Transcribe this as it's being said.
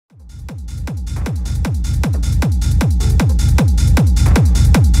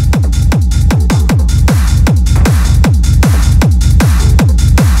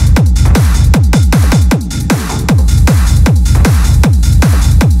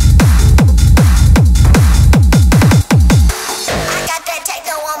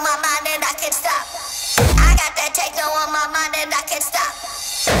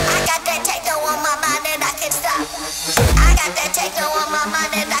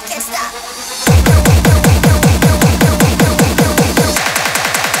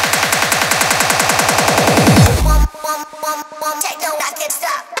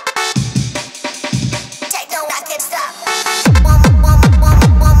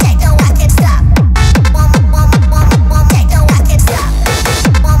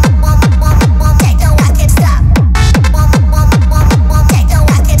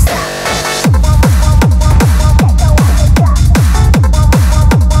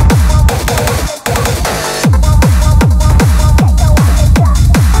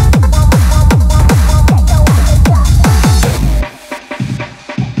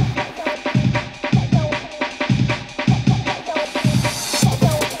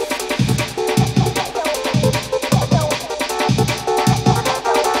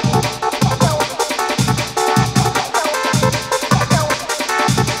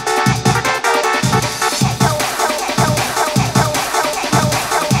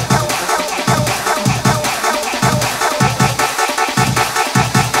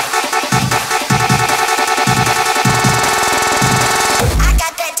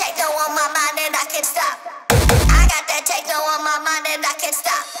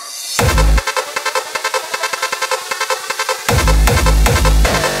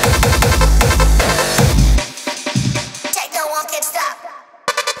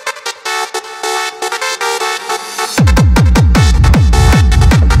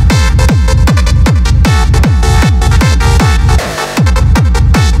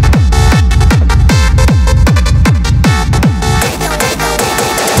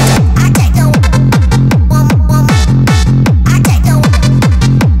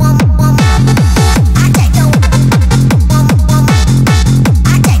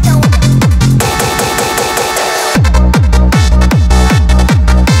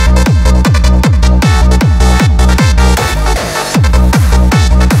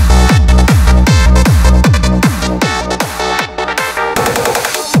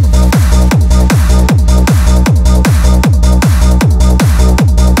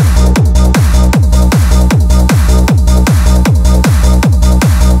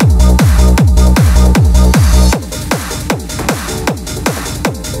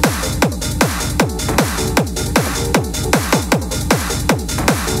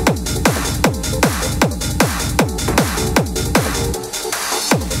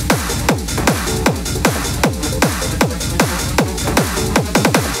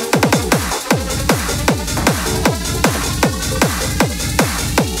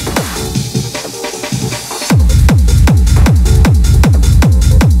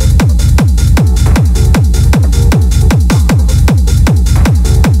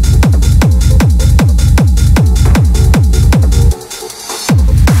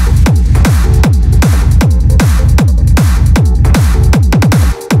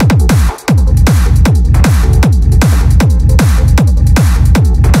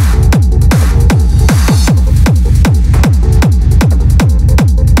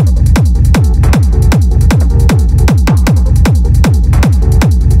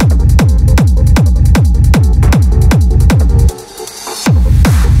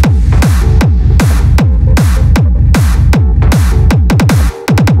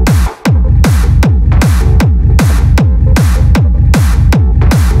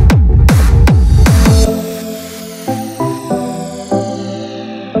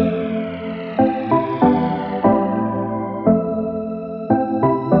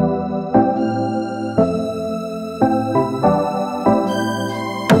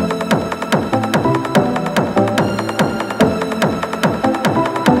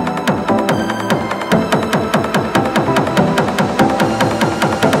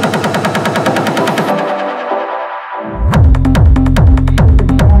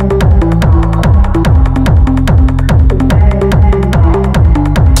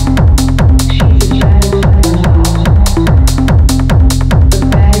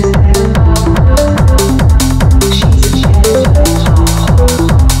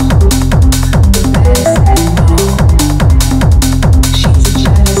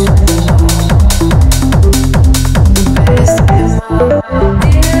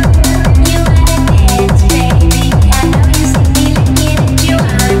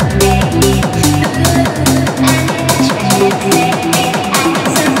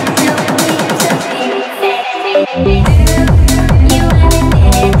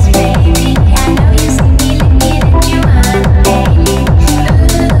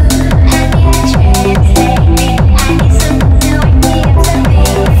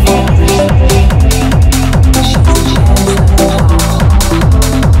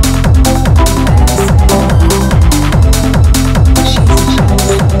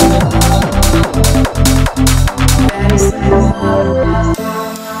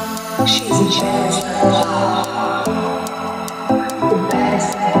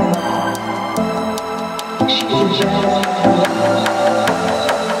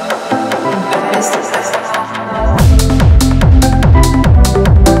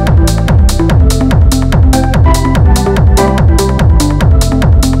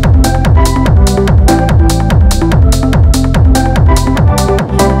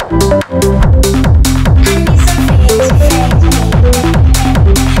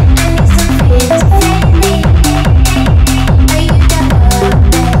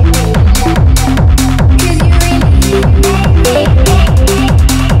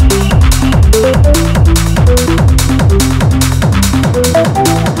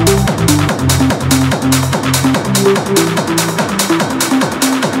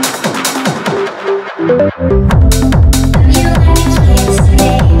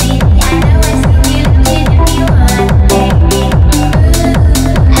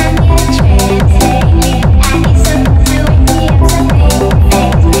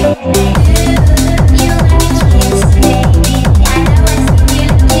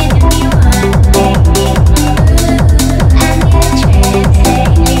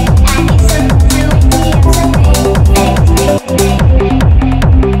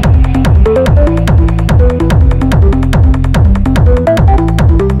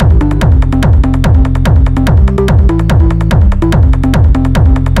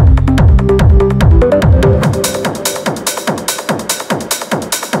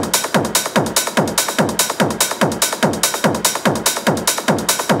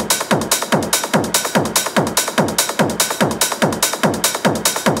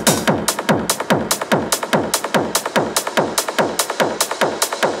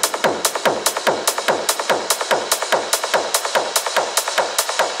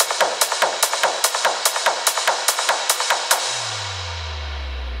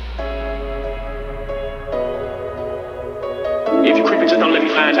don't let me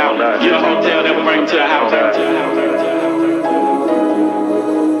find out. You're a hotel that will bring to the house.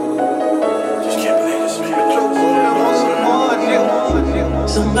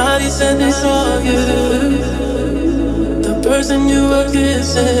 Somebody said they saw you. The person you were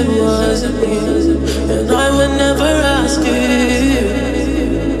kissing wasn't me, and I would never ask you.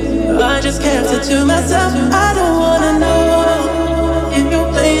 I just kept it to myself. I don't wanna know if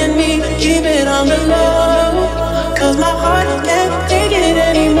you're playing me. Keep it on the low, 'cause my heart can't take it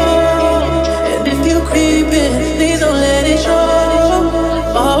anymore. And if you creep in, please don't let it show.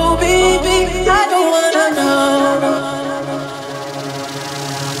 Oh baby, I don't wanna know.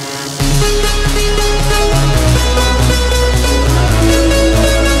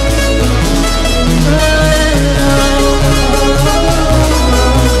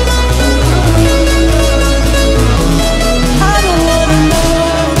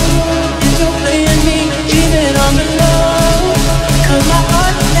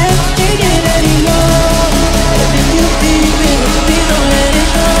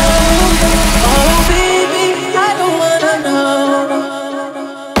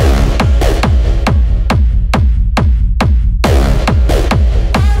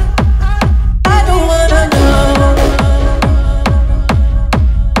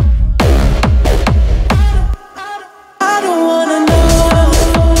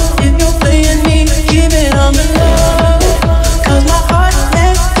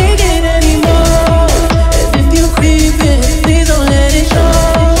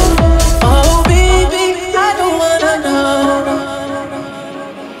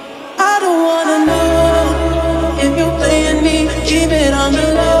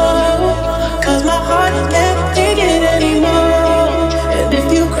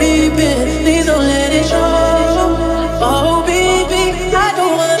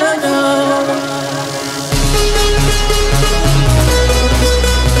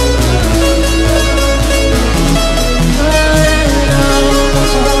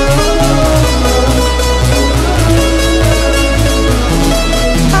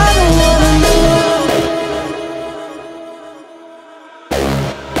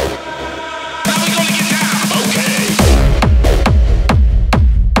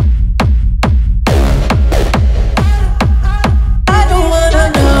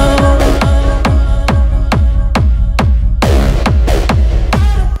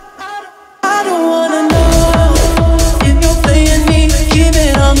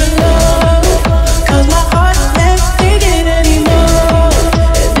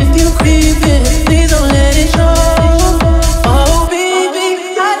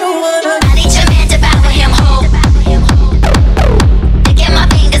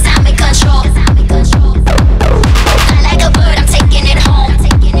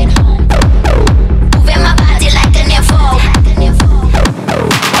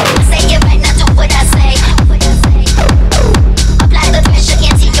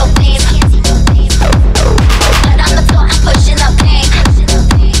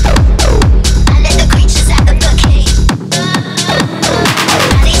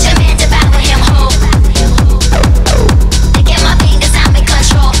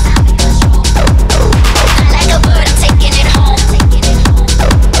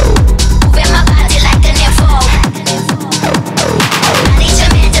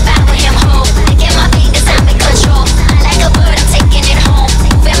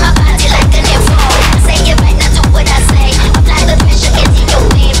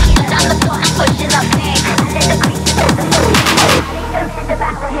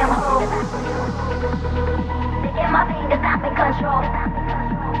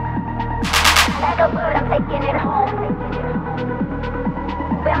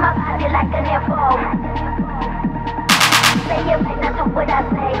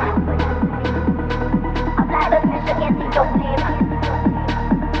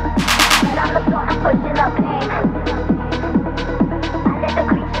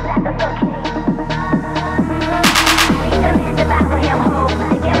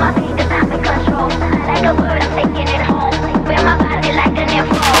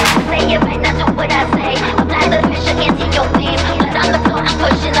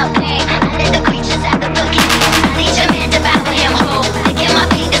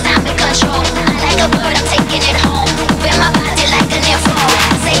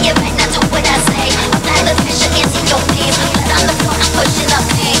 Say you might not do what I say. Apply the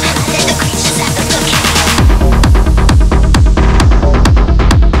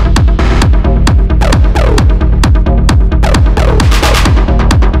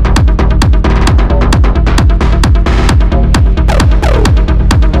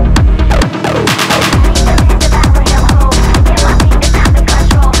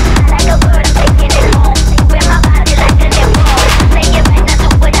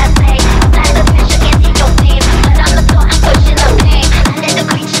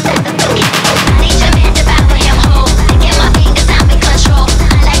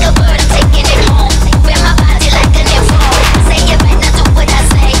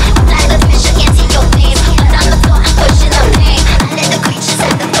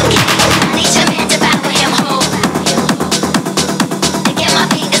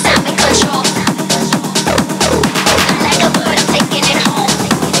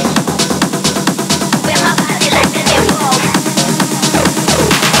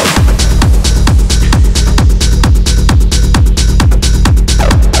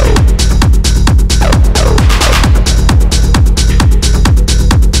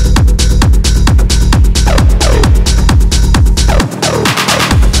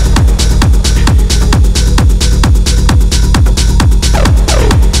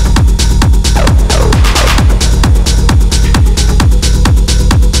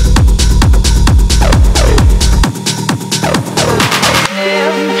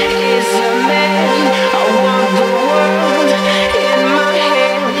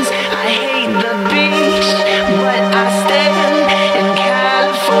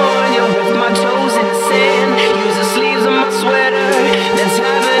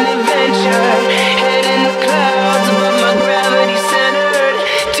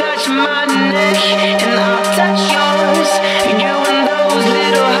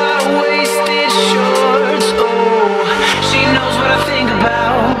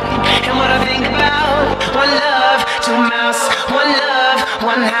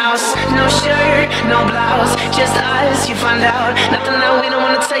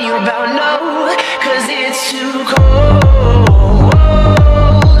tell you about no, cause it's too cold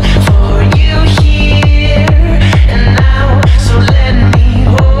for you here and now. So let me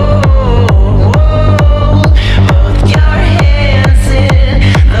hold both your hands in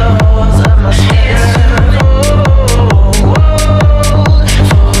the holes of my sweater.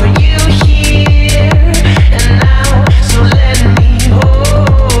 For you here and now. So let me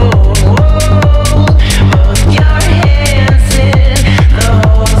hold both your hands in the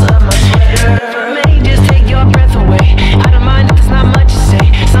holes of my sweater. May just take your breath away. I don't mind if there's not much to say.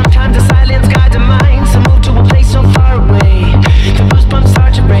 Sometimes the silence guides the mind. So move to a place so far away. The goosebumps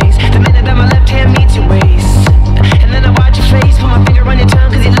start to raise the minute that my left hand meets your waist. And then I watch your face, put my finger on your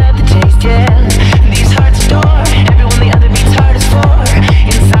tongue cause you love the taste, yeah. These hearts adore everyone the other beats hardest for.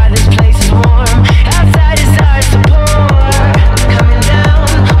 Inside this place is warm, outside it starts to pour. Coming down,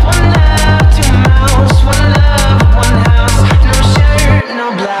 one love, two mouths, one love, one house. No shirt, no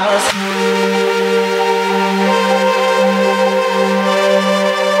blouse.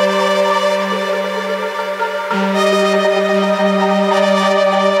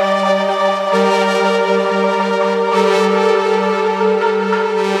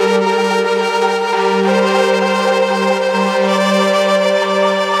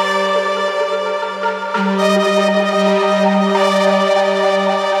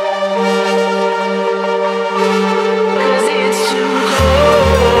 Cause it's too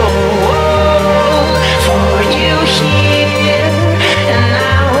cold for you here and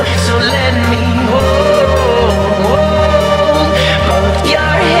now. So let me hold both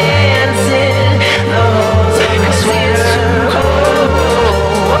your hands in the holes. Cause it's too cold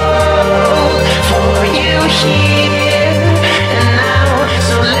for you here and now.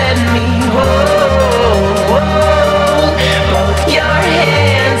 So let me hold both your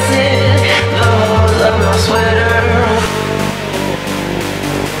hands in the holes of my sweater.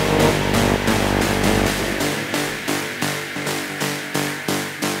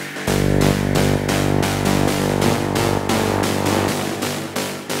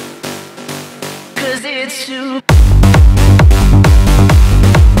 Cause it's too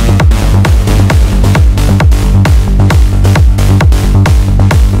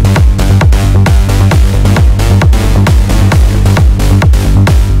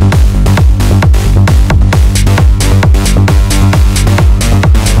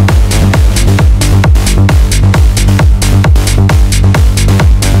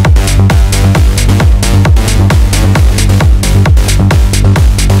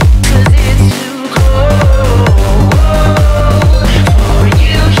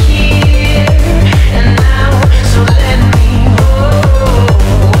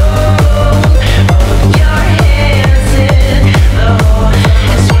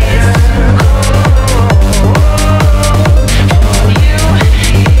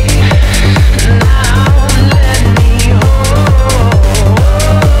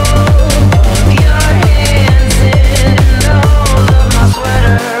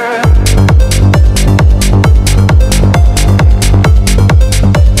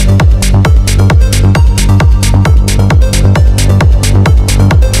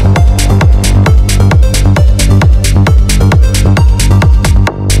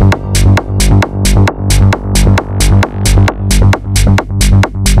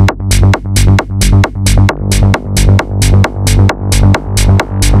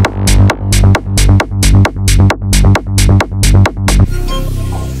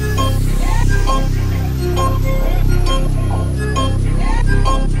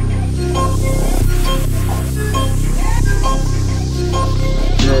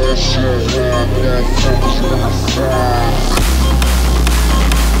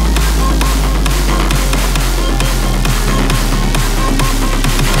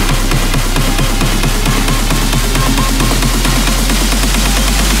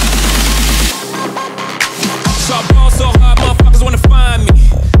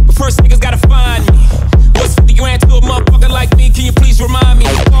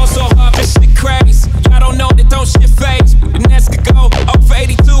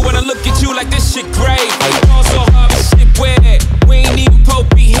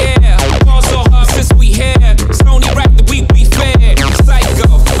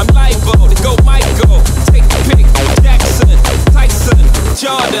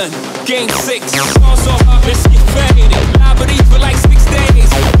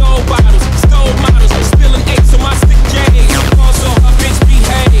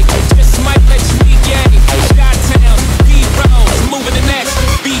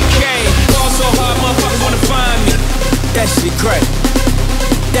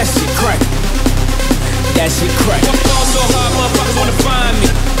that shit crack. Fall so hard, motherfuckers wanna find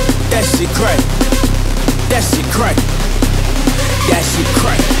me.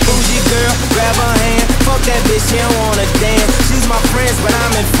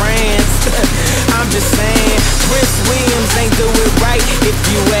 I'm just saying, Prince Williams ain't do it right if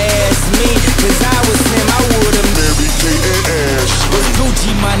you ask me. Cause I was him, I would've married Kate and Ash. Was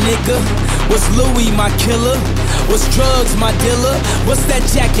Gucci my nigga? Was Louis my killer? Was drugs my dealer? What's that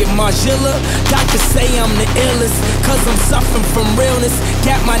jacket, Margilla? Doctors say I'm the illest, cause I'm suffering from realness.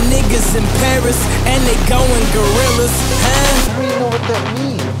 Got my niggas in Paris, and they going gorillas, huh? I don't even know what that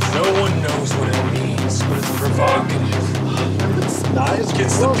means. No one knows what it means, but it's provocative. It's nice.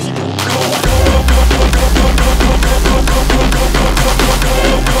 Gets the people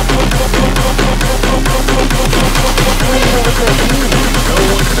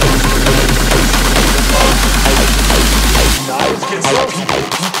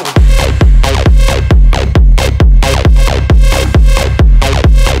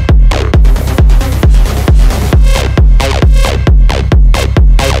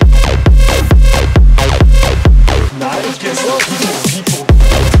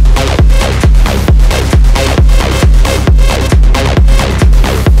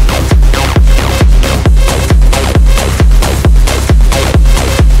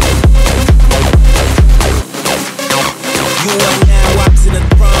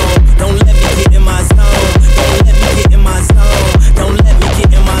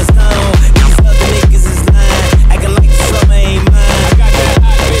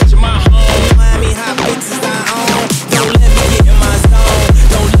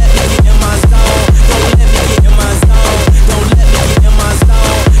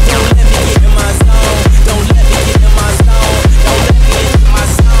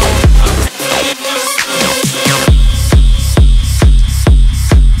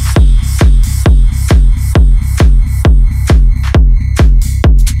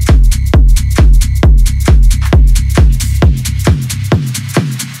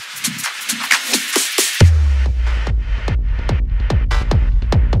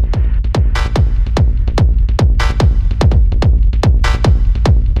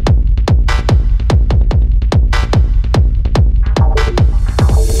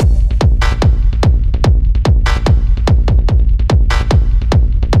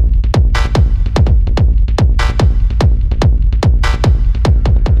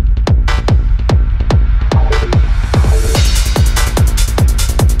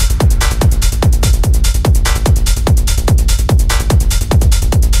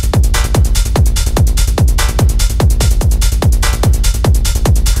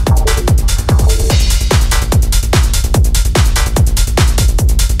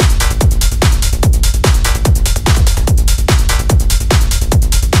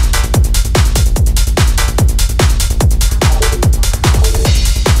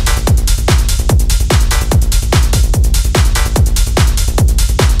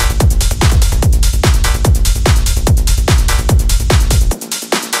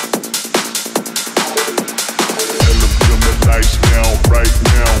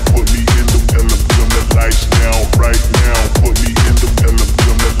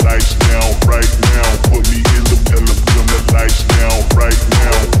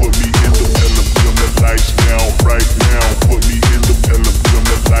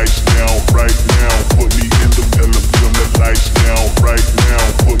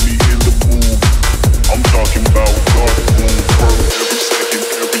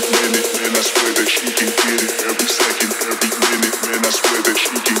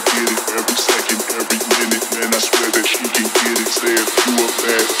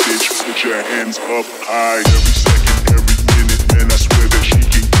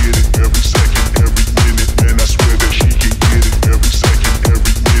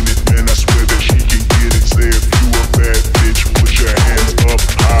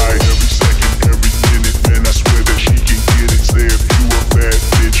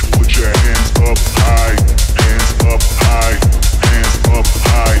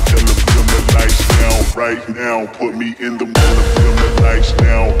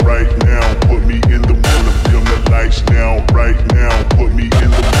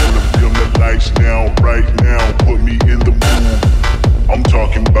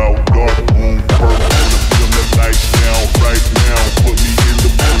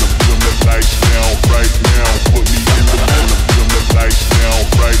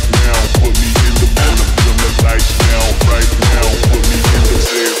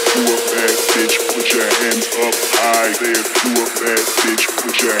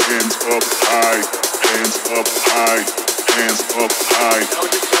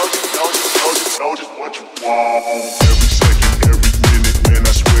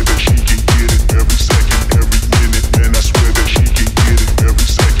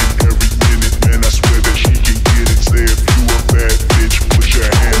Say if you a bad bitch, put your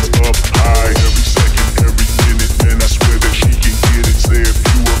hands up high.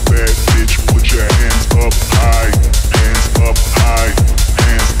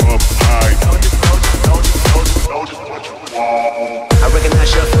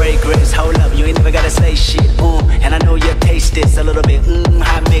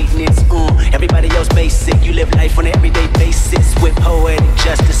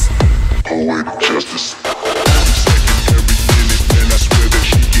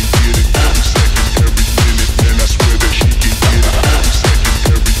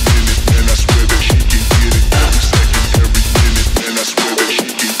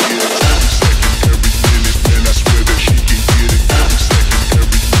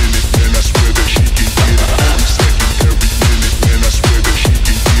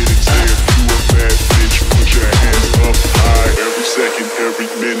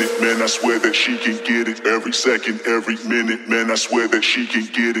 that she can get it every second, every minute. Man, I swear that she can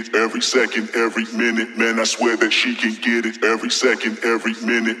get it every second, every minute. Man, I swear that she can get it every second, every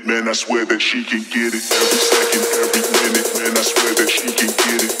minute. Man, I swear that she can get it every second, every minute. Man, I swear that she can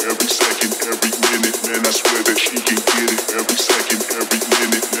get it every second, every minute. Man, I swear that she can get it every second, every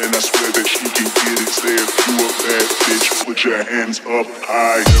minute. Man, I swear that she can get it. Say if you a bad bitch, put your hands up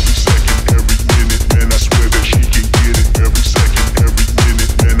high every second, every minute. Man, I swear that she can get it every second, every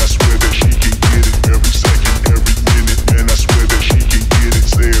minute. Man, I swear that she can get it every second, every minute. Man, I swear that she can get it.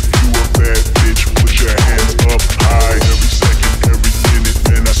 Say if you a bad bitch, put your hands up high every second, every minute.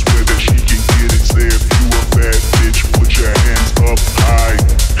 Man, I swear that she can get it. Say if you a bad bitch, put your hands up high,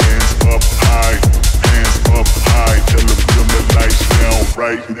 hands up high, hands up high. Tell them dim the lights down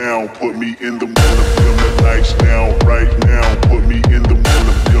right now. Put me in the middle. Dim the lights down right now. Put me in the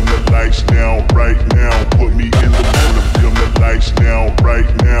middle. Dim the lights down right now. Put me in the middle. Dim the lights down right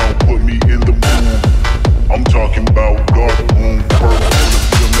now. Put me in the mood. I'm talking about dark room, purple.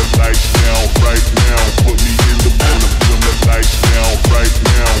 Dim the lights down right now. Put me in the middle. Dim the lights down right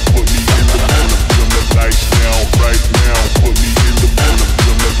now. Put me in the middle. Dim the lights down right now. Put me in the middle.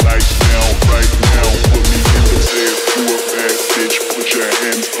 Dim the lights down right now. Put me in the. Say if you a bad bitch, put your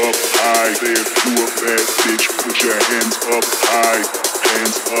hands up high. Say if you a bad bitch, put your hands up high.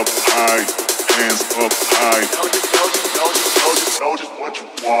 Hands up high. Hands up high. Know just what you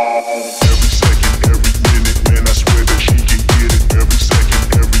want. Every second, every minute, man, I swear that she can get it. Every second,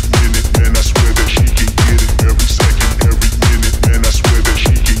 every minute, man, I swear that she can get it. Every second, every minute, man, I swear that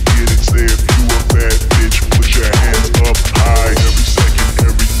she can get it. Say if you a bad bitch, put your hands up high. Every second,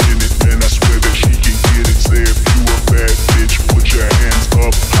 every minute, man, I swear that she can get it. Say if you a bad bitch, put your hands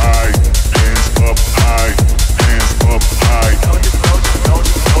up high. Hands up high. Hands up high. Know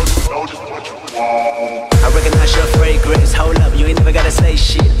just what you want. I recognize your fragrance. Hold up, you ain't never gotta say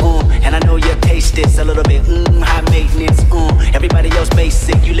shit. And I know your taste is a little bit high maintenance. Everybody else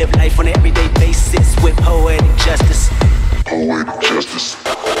basic. You live life on an everyday basis with poetic justice. Poetic justice.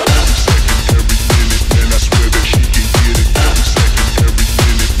 Every second, every minute, man, I swear that she can get it. Every second, every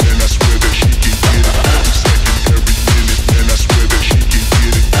minute, man, I swear that she can get it. Every second, every minute, man, I swear that she can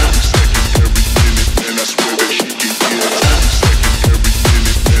get it. Every second, every minute, man, I swear that she can get it. Every second, every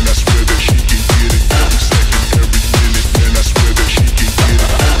minute, man, I swear that she can get it. Every second, every minute, man, I swear that she can get it.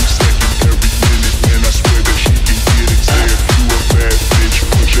 Every second, every minute, man, I swear that she can get it. Say if you a bad bitch,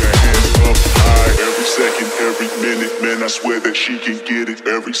 put your hands up high. Every second, every minute, man, I swear that she can get it.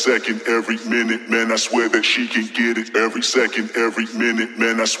 Every second, every minute, man, I swear that she can get it. Every second, every minute,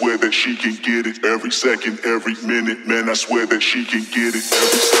 man, I swear that she can get it. Every second, every minute, man, I swear that she can get it.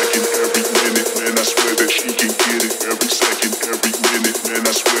 Every second, every minute, man, I swear that she can get it. Every second, every minute, man,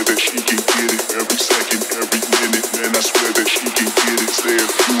 I swear that she can get it. Every second, every minute, man, I swear that she can get it. Say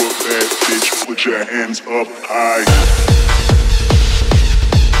if you a bad bitch, put your hands up high.